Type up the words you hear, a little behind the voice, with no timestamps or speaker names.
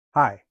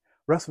Hi,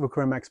 Russ of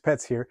Aquarimax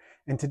Pets here,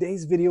 and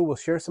today's video will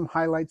share some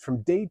highlights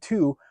from day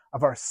 2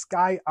 of our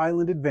Sky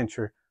Island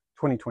Adventure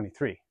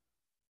 2023.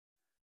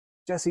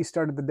 Jesse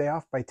started the day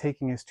off by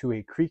taking us to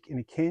a creek in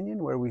a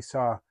canyon where we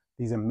saw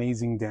these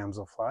amazing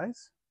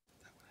damselflies.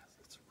 That one has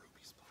its ruby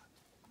spot.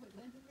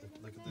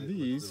 Look at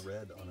the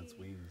red on its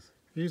wings.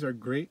 These are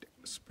great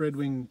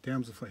spreadwing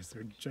damselflies.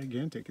 They're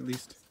gigantic, at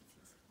least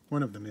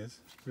one of them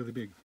is really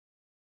big.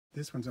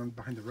 This one's on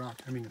behind the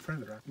rock, in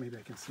front of the rock. Maybe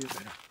I can see it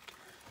better.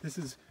 This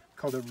is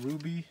called a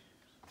ruby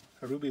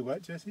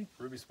what, Jesse?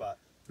 Ruby spot.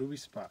 Ruby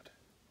spot.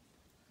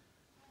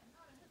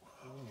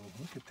 Whoa,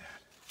 look at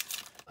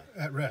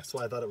that. At rest. That's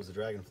why I thought it was a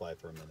dragonfly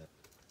for a minute.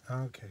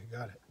 Okay,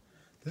 got it.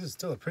 This is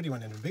still a pretty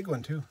one and a big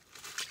one too.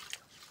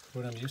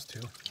 What I'm used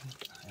to.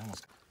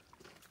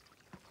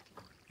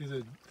 These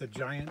are the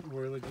giant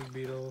whirligig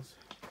beetles.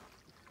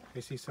 I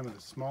see some of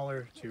the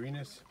smaller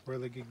Chirinus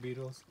whirligig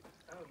beetles.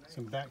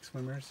 Some back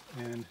swimmers,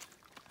 and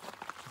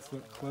let's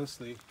look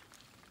closely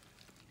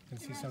and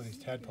see some of these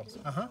tadpoles.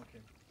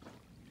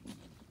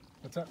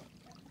 What's up?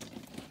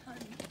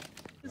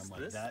 I'm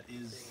like, that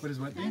is... What is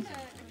what thing?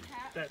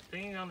 That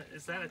thing on it,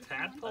 is that a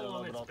tadpole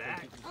on its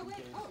back?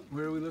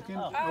 Where are we looking?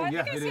 Oh,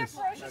 Yeah, it is.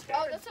 Okay.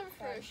 Oh, that's a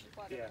ferocious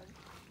one. Yeah.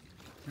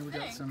 Here we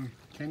got some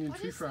canyon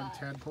tree frog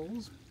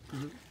tadpoles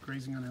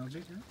grazing on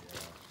algae here.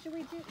 Should I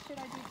do 2?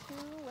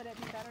 Would it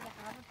be better to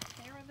have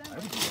a pair of them? I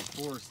would do like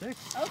 4 or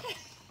 6. Okay.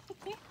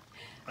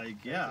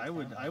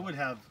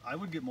 I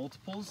would get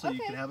multiples so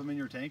you could have them in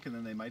your tank, and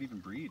then they might even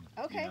breed.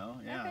 Okay. You know?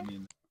 Yeah, okay. I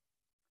mean,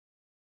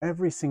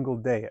 every single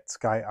day at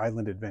Sky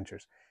Island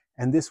Adventures,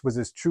 and this was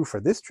as true for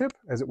this trip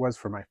as it was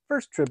for my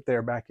first trip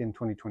there back in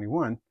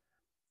 2021.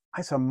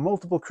 I saw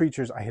multiple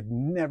creatures I had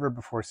never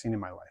before seen in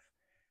my life.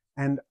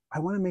 And I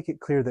want to make it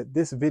clear that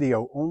this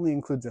video only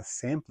includes a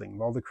sampling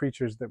of all the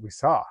creatures that we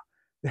saw.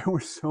 There were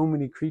so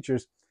many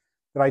creatures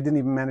that I didn't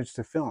even manage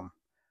to film.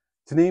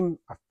 To name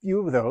a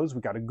few of those,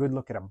 we got a good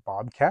look at a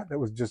bobcat that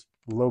was just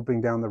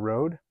loping down the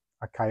road,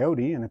 a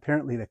coyote, and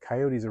apparently the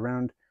coyotes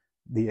around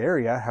the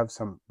area have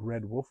some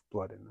red wolf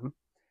blood in them.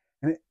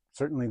 And it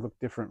certainly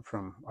looked different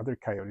from other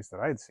coyotes that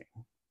I had seen.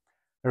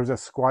 There was a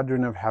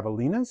squadron of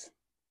javelinas,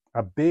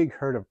 a big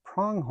herd of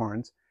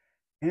pronghorns,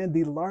 and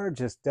the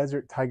largest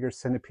desert tiger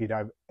centipede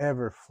I've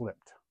ever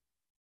flipped.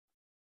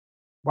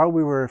 While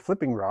we were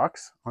flipping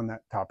rocks on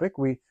that topic,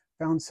 we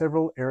found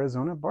several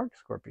Arizona bark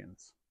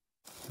scorpions.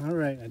 All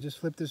right, I just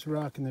flipped this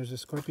rock and there's a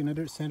scorpion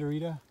under it,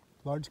 Santarita,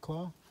 large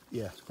claw.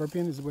 yeah.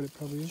 Scorpion is what it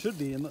probably is. Should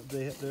be, and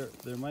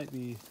there might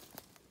be...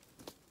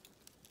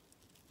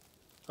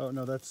 Oh,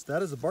 no,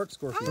 that is a bark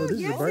scorpion. Oh, this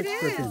is a bark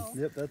scorpion.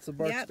 Yep, that's a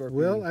bark scorpion.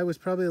 Well, I was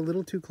probably a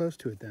little too close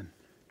to it then.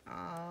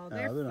 Oh,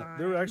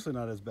 They're actually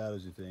not as bad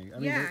as you think. I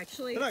mean, yeah,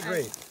 actually, they're not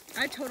great.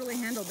 I totally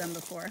handled them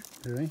before.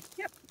 Really?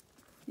 Yep.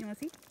 You want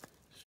to see?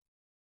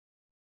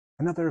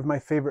 Another of my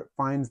favorite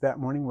finds that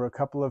morning were a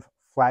couple of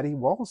flatty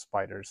wall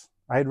spiders.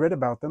 I had read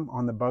about them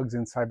on the Bugs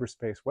in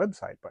Cyberspace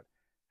website, but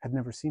had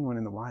never seen one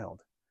in the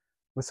wild.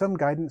 With some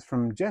guidance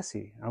from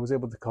Jesse, I was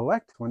able to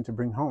collect one to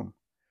bring home.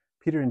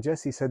 Peter and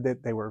Jesse said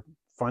that they were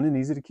fun and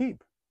easy to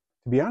keep.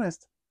 To be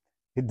honest,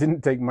 it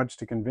didn't take much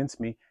to convince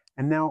me,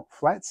 and now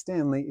Flat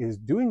Stanley is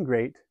doing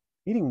great,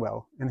 eating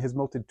well, and has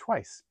molted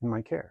twice in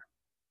my care.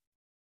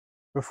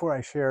 Before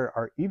I share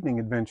our evening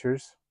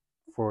adventures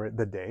for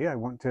the day, I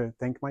want to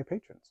thank my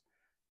patrons.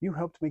 You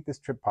helped make this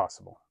trip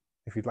possible.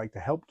 If you'd like to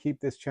help keep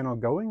this channel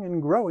going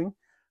and growing,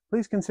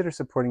 please consider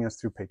supporting us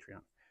through Patreon.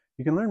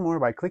 You can learn more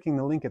by clicking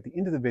the link at the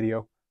end of the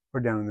video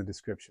or down in the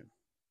description.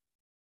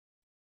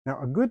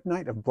 Now, a good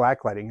night of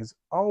blacklighting is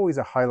always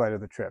a highlight of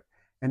the trip,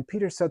 and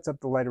Peter sets up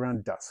the light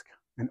around dusk.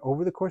 And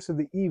over the course of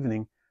the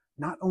evening,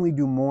 not only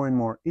do more and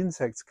more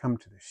insects come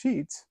to the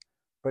sheets,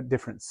 but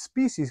different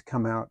species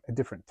come out at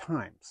different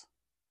times.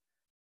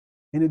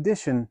 In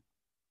addition,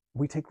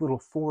 we take little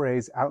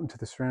forays out into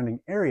the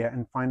surrounding area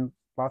and find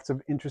lots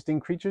of interesting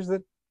creatures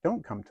that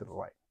don't come to the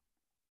light.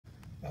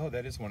 Oh,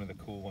 that is one of the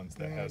cool ones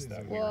that has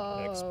that weird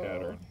Whoa. X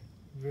pattern.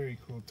 Very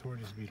cool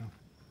tortoise beetle.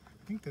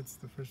 I think that's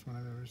the first one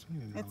I've ever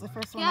seen in It's real the life.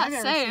 first one Yeah, I've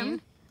ever same.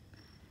 seen.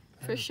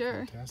 For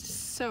sure. Fantastic.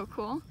 So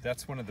cool.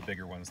 That's one of the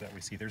bigger ones that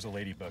we see. There's a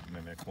ladybug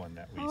mimic one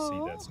that we see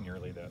that's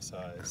nearly that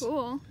size.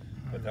 Cool.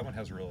 But that one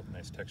has a real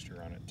nice texture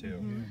on it too.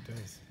 Yeah, it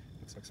does.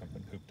 Looks like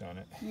something pooped on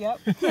it. Yep.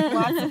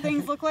 Lots of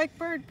things look like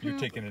bird poop. You're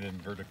taking it in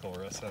vertical,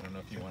 Russ. I don't know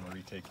if you want to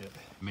retake it.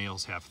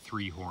 Males have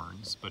 3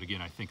 horns, but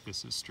again, I think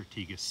this is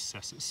Strategus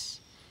cessus.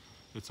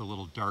 It's a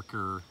little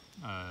darker.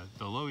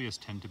 The loius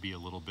tend to be a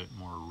little bit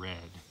more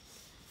red,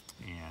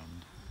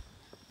 and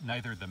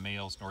neither the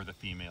males nor the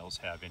females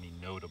have any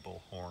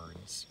notable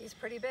horns He's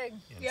pretty big.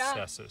 in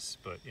cessus,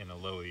 but in a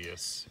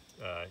loius,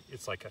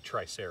 it's like a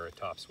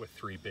triceratops with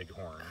 3 big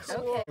horns.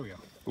 Okay. Here we go.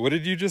 What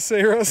did you just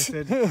say, I Russ?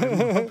 said,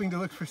 I'm hoping to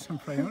look for some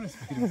Prionis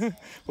beetles.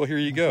 Well, here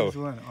you go. Here's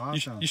one.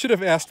 Awesome. You should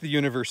have asked the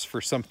universe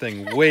for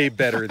something way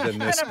better than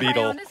this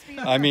beetle.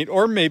 I mean,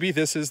 or maybe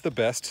this is the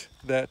best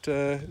that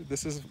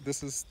this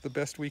is the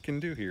best we can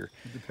do here.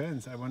 It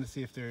depends. I want to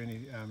see if there are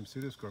any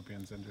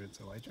pseudoscorpions under its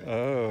elytra.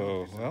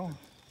 Oh well,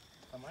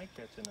 I might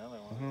catch another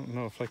I one. don't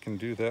know if I can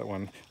do that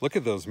one. Look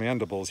at those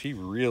mandibles. He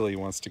really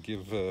wants to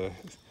give,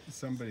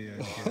 Somebody, I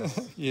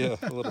guess. yeah,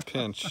 a little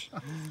pinch.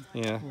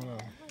 Yeah. Wow.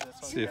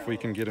 See if we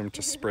can get him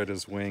to spread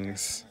his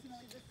wings.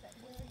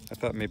 I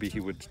thought maybe he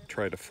would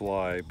try to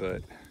fly,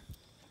 but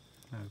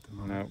Not at the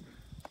moment.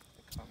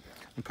 no.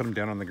 We'll put him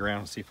down on the ground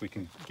and see if we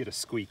can get a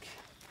squeak.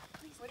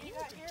 What do you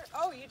got here?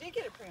 Oh, you did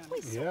get a prune.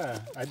 Yeah,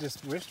 I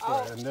just wished for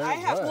Oh, it, and there I it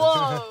have- was.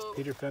 Whoa.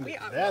 Peter Fender. We-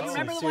 That's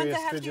remember some the ones serious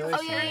that have you- stridulation.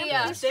 Oh, yeah,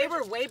 yeah, yeah. They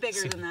were way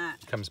bigger than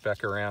that. Comes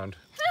back around.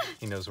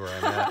 He knows where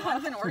I'm The at.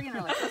 ones in Oregon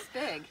are like this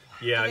big.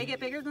 Yeah. Do they get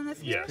bigger than this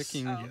here? Yes.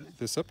 Picking Oh.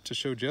 this up to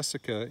show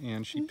Jessica,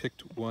 and she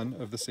picked one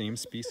of the same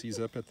species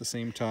up at the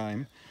same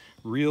time.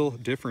 Real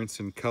difference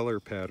in color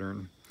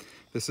pattern.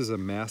 This is a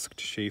masked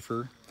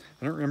Schaefer.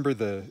 I don't remember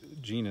the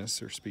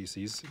genus or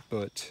species,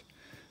 but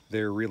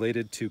they're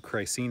related to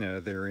Christina.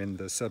 They're in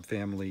the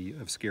subfamily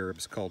of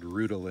scarabs called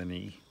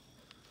rudolini.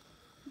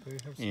 They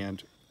have some-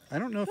 And I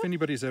don't know if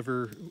anybody's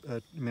ever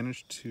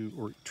managed to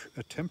or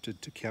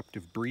attempted to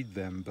captive breed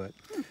them, but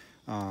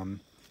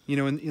you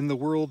know, in the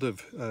world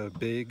of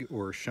big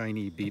or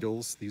shiny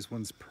beetles, these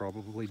ones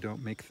probably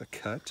don't make the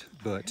cut,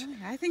 but Really?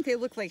 I think they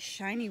look like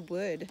shiny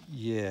wood.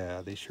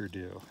 yeah, they sure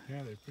do.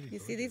 Yeah, they're pretty You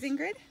see these,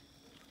 gorgeous. Ingrid?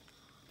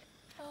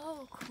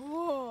 Oh,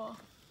 cool.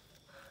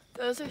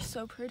 Those are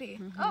so pretty.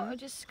 Oh, I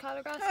just caught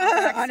a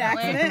grasshopper On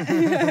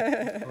accidentally.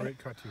 accident. Or it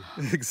caught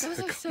you. Those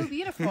are so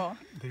beautiful.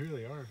 They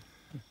really are.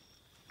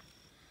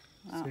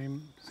 Wow.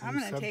 Same I'm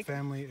gonna take-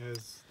 subfamily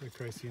as the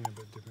Christina,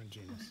 but different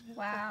genus.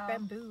 Wow.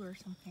 Bamboo or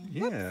something.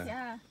 Yeah.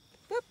 Yeah.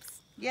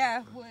 Whoops.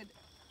 Yeah, wood.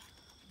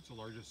 It's the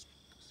largest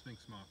Sphinx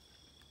moth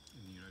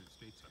in the United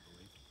States, I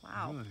believe.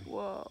 Wow. Really?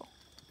 Whoa.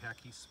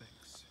 Packy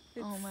Sphinx.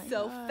 It's Oh my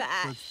so God. So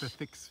fat. it's the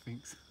thick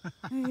sphinx.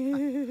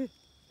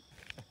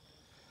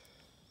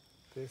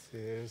 This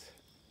is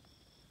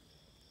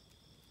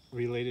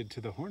related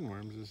to the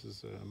hornworms. This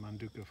is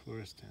manduka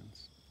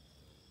fluorescence.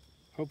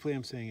 Hopefully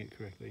I'm saying it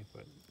correctly,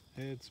 but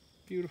it's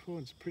beautiful.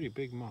 It's a pretty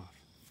big moth.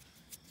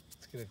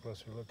 Let's get a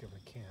closer look if we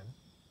can.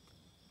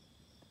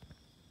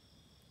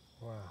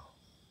 Wow.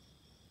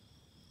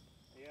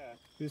 Yeah.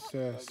 This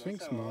Those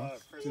Sphinx have a lot moth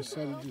of pretty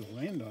decided to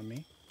land on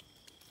me.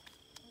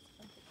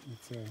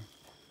 It's a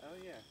Oh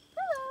yeah.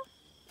 Hello.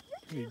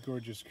 pretty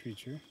gorgeous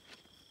creature.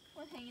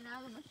 We're hanging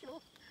out on my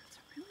shoulder.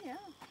 Yeah.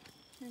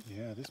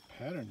 Yeah, this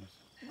pattern is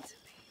That's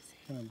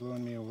amazing. kind of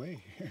blowing me away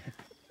here.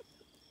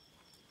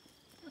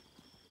 So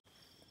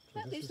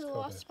Yeah, this there's is a called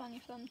wasp on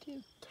your thumb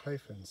too.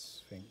 Typhon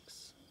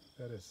Sphinx.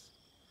 That is,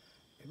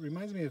 it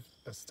reminds me of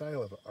a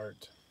style of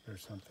art or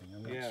something.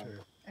 I'm not Yeah. sure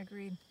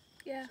Agreed.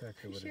 Yeah.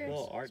 exactly for what sure. it is.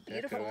 Well, Art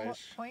beautiful.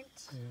 Deco-ish.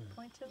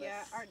 Pointillist.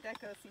 Yeah, Art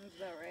Deco seems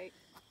about right.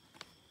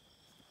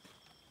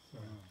 So,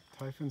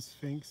 Typhon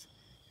Sphinx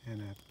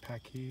and a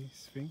Packy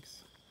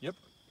Sphinx. Yep.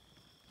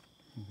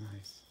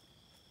 Nice.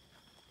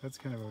 That's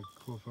kind of a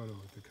cool photo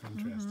with the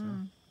contrast,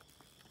 huh?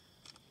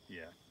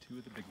 Yeah, two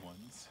of the big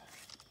ones.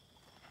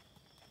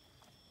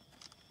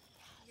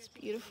 It's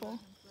beautiful.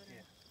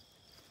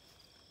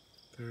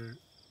 They're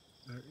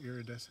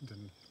iridescent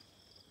and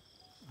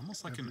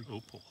Almost like an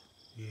opal.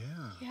 yeah,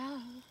 Yeah.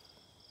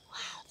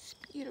 Wow, it's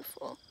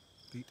beautiful.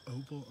 the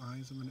opal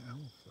eyes of an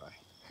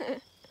owlfly.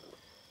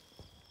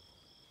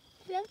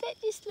 Love that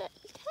just tiny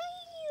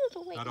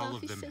little white Not all mouth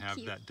of is them so have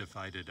cute. that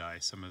divided eye.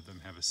 Some of them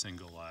have a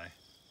single eye.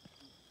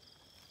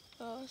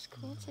 Oh, it's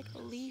cool. It's like a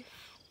leaf.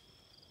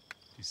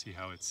 You see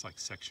how it's like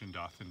sectioned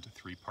off into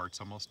three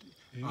parts almost?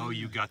 Yeah. Oh,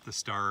 you got the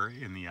star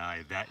in the eye.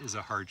 That is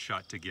a hard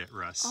shot to get,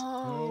 Russ.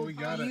 Oh, we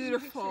got it.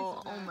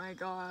 Beautiful. Oh my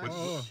god.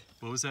 Oh,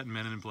 What was that in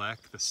Men in Black?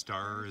 The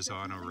star is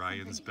on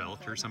Orion's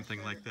belt or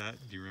something like that.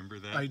 Do you remember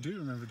that? I do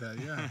remember that,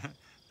 yeah.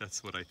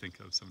 That's what I think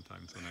of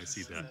sometimes when I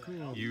see that.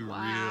 Cool. You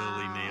Wow.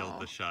 really nailed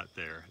the shot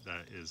there.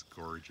 That is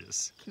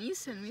gorgeous. Can you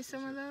send me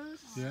some of those?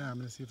 Yeah, I'm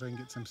going to see if I can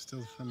get some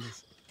stills from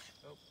this.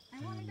 I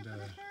wanted to And,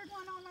 put a third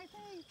one on my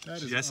thing.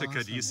 That is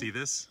Jessica, do you awesome. see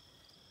this?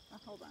 Oh,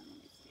 hold on, let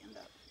me stand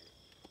up.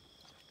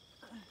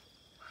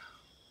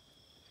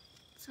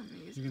 It's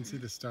amazing. You can see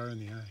the star in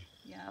the eye.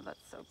 Yeah, that's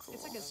so cool.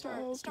 It's like a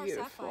So star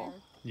beautiful.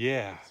 sapphire.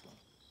 Yeah.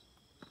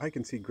 I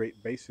can see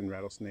Great Basin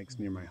rattlesnakes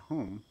near my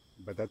home,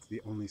 but that's the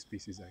only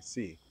species I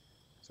see.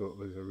 So it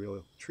was a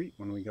real treat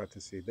when we got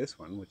to see this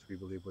one, which we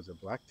believe was a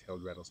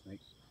black-tailed rattlesnake,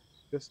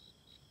 just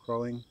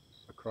crawling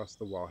across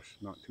the wash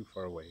not too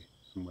far away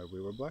from where we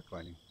were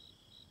blacklining.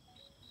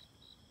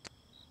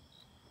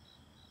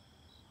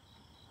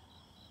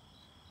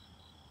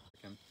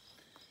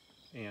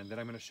 And then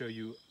I'm going to show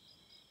you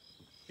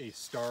a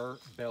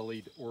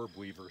star-bellied orb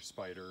weaver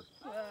spider.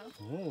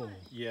 Oh,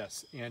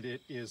 Yes, and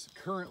it is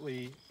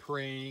currently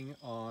preying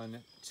on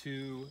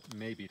 2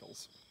 May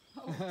beetles.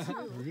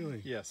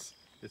 really? Yes,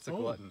 it's a Oh.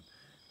 glutton.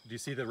 Do you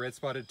see the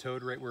red-spotted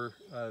toad right where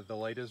the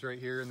light is right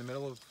here in the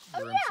middle of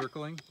where I'm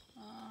circling?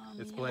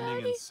 It's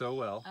blending in so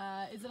well.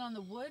 Is it on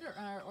the wood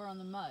or on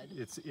the mud?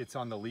 It's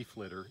on the leaf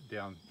litter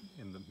down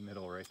in the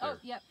middle right Oh, there.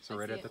 yep, So I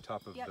right see at the it.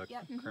 top of Yep, the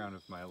yep. crown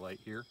of my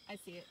light here. I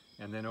see it.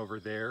 And then over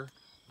there,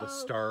 the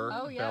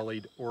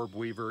star-bellied orb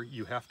weaver.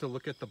 You have to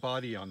look at the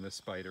body on this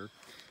spider.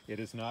 It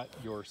is not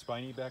your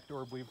spiny-backed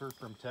orb weaver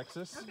from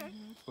Texas,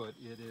 but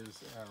it is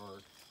our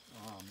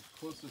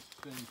closest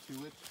thing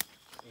to it,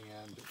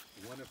 and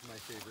one of my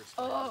favorite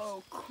spiders.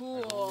 Oh,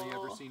 cool. I've only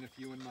ever seen a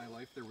few in my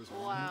life. There was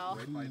one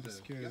right by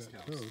the guest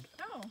house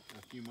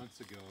a few months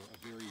ago, a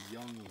very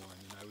young one,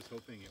 and I was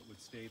hoping it would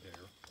stay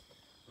there,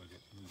 but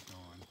it moved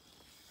on.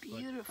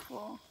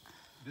 Beautiful.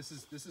 But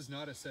this is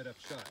not a setup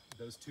shot.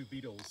 Those two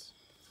beetles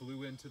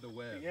flew into the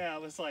web. Yeah, I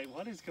was like,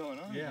 what is going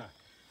on? Yeah.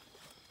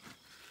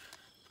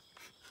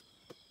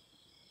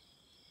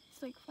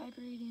 It's like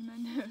fiber eating my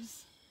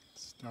nose.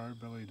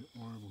 Star-bellied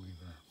orb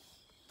weaver.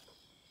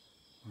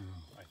 Wow.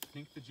 I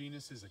think the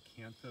genus is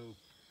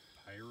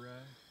Acanthopyra.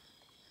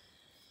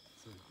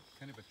 It's a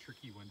kind of a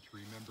tricky one to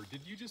remember.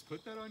 Did you just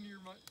put that on your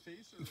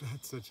face? Or?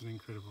 That's such an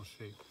incredible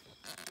shape.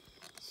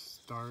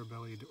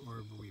 Star-bellied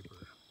orb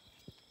weaver.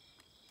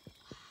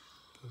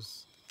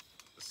 Those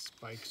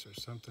spikes are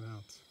something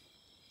else.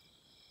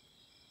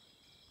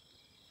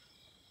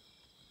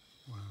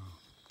 Wow.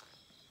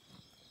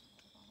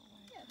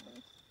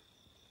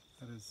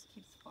 That is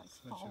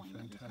such a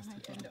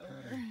fantastic little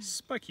pattern.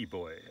 Spiky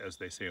boy, as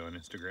they say on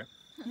Instagram.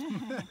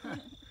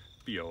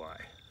 B-O-I.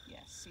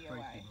 Yes, Spiky COI.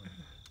 boy.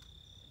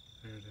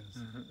 There it is.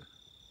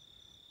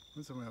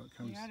 Once in a while it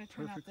comes You got to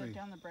turn out perfectly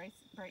down the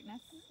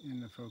brightness. in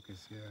the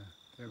focus. Yeah,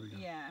 there we go.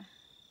 Yeah.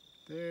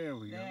 There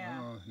we go. Yeah.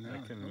 Oh, now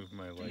I can move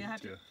my You light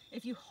have too. to,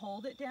 if you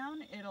hold it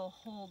down, it'll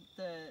hold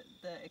the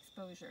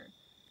exposure.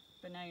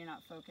 But now you're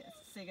not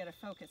focused. So you got to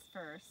focus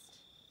first.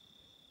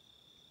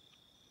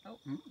 Oh.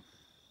 Ooh,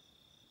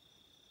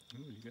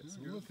 you got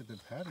some Look at the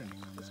patterning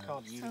on It's that.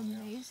 called It's muting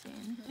now.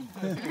 amazing.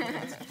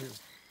 That's cute.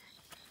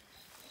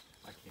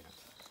 I can't.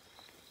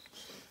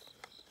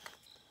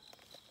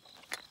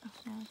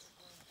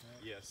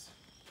 Yes.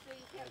 So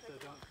you can't So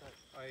don't touch.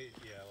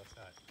 Yeah, let's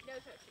not. no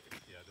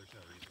touches. Yeah, there's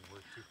no reason.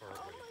 We're too far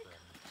away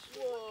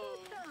from.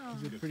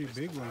 Whoa. It's a pretty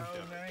big one.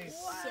 Oh, nice.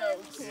 So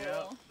cool.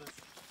 Yeah.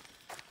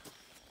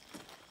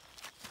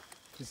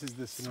 This is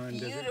the Sonoran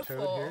Desert Beautiful.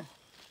 toad here.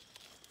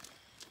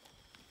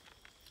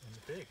 And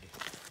big.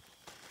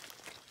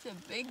 It's a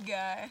big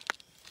guy.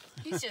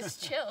 He's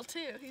just chill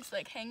too. He's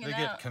like hanging They out.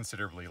 get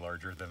considerably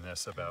larger than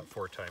this, about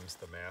 4 times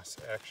the mass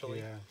actually.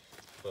 Yeah.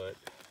 But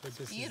But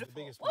this Beautiful. is the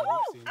biggest one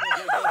we've seen.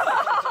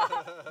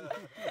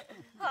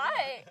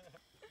 Hi.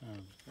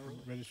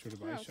 Registered of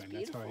That's ice shine.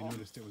 That's how I beautiful.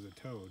 noticed it was a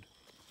toad.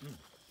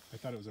 I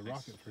thought it was a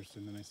rock at first,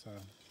 and then I saw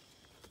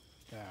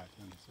that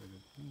and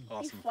decided,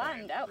 awesome. He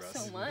flattened find, out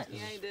Russ. so much.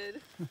 Yeah, I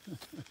did.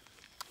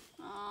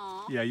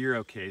 Aww. Yeah, you're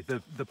okay.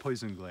 The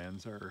poison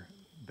glands are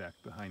back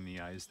behind the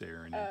eyes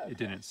there, and it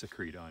didn't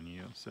secrete on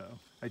you. So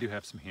I do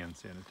have some hand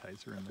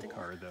sanitizer in the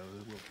car, though,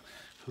 that will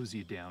hose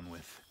you down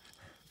with.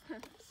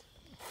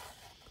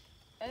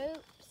 Oh,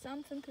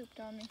 something pooped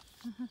on me.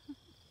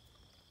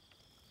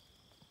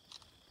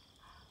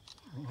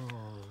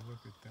 oh, look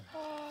at that.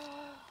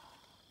 Oh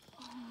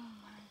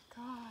my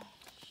gosh.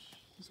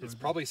 It's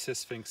probably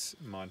Sphinx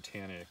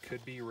montana. It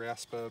could be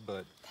raspa,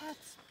 but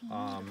That's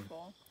Um,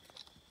 beautiful.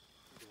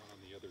 the one on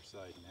the other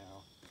side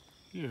now.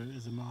 Here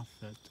is a moth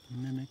that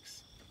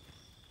mimics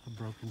a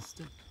broken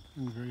stick,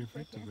 and very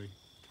effectively.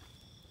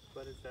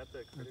 But is that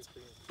the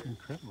critically impaired?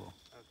 Incredible.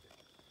 Okay.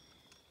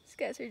 These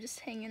guys are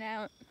just hanging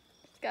out.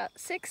 It's got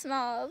 6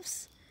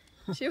 moths,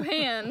 2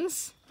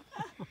 hands.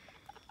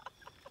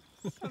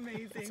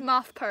 Amazing. It's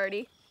Moth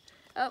Party.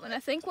 Oh, and I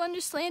think one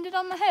just landed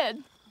on my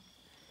head.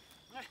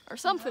 Or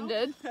something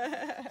did.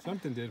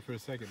 Something did for a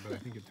second, but I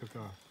think it took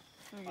off.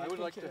 I would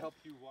like to help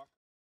you walk.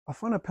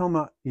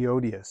 Aphanopelma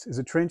eodius is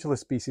a tarantula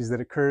species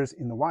that occurs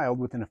in the wild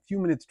within a few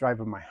minutes'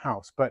 drive of my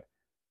house, but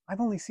I've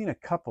only seen a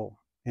couple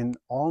in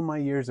all my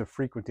years of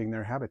frequenting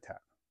their habitat.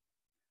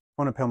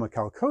 Aphanopelma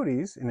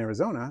chalcodes in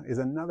Arizona is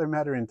another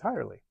matter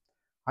entirely.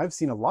 I've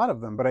seen a lot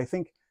of them, but I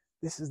think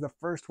this is the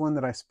first one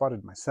that I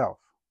spotted myself.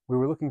 We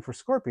were looking for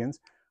scorpions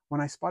when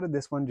I spotted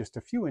this one just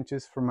a few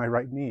inches from my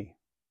right knee.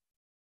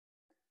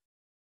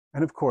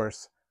 And of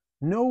course,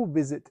 no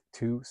visit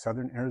to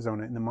southern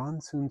Arizona in the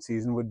monsoon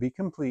season would be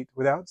complete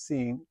without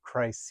seeing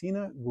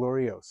Christina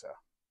Gloriosa.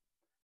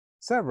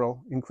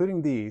 Several,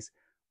 including these,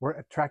 were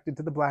attracted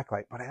to the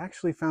blacklight, but I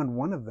actually found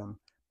one of them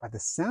by the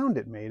sound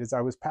it made as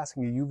I was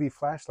passing a UV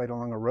flashlight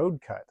along a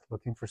road cut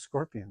looking for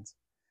scorpions.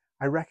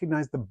 I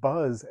recognized the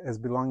buzz as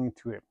belonging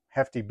to a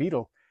hefty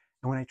beetle,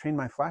 and when I trained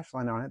my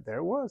flashlight on it, there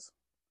it was.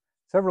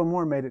 Several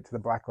more made it to the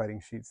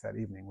blacklighting sheets that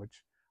evening,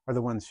 which are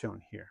the ones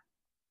shown here.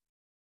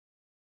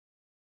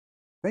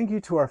 Thank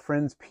you to our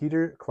friends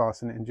Peter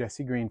Clausen and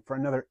Jesse Green for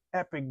another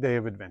epic day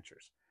of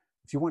adventures.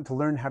 If you want to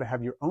learn how to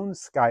have your own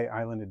Sky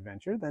Island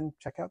adventure, then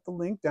check out the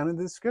link down in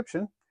the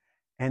description,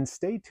 and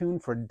stay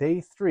tuned for day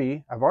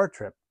 3 of our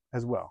trip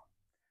as well.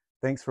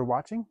 Thanks for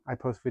watching. I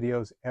post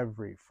videos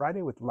every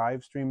Friday with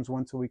live streams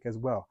once a week as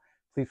well.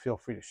 Please feel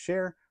free to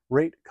share,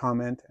 rate,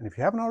 comment, and if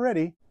you haven't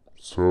already,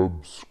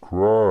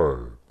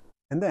 subscribe.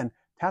 And then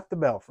tap the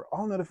bell for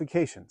all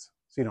notifications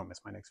so you don't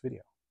miss my next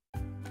video.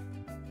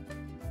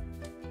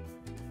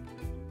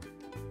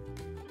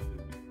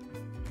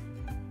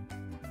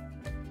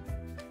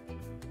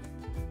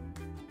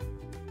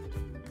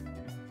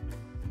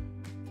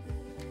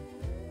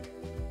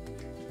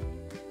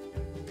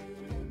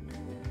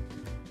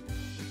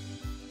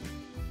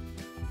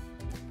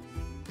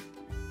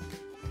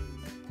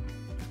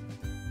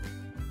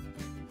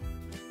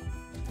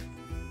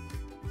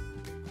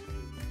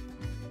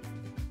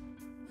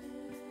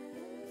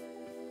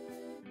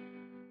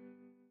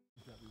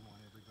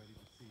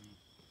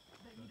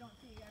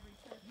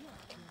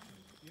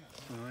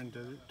 Orange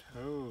desert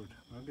toad.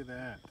 Look at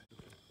that.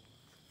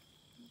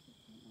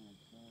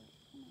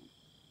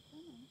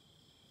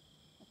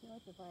 I feel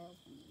like the vial's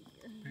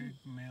easier. Big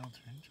male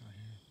tarantula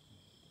here.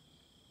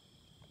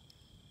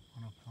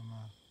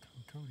 Monopelma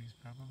concodes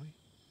probably.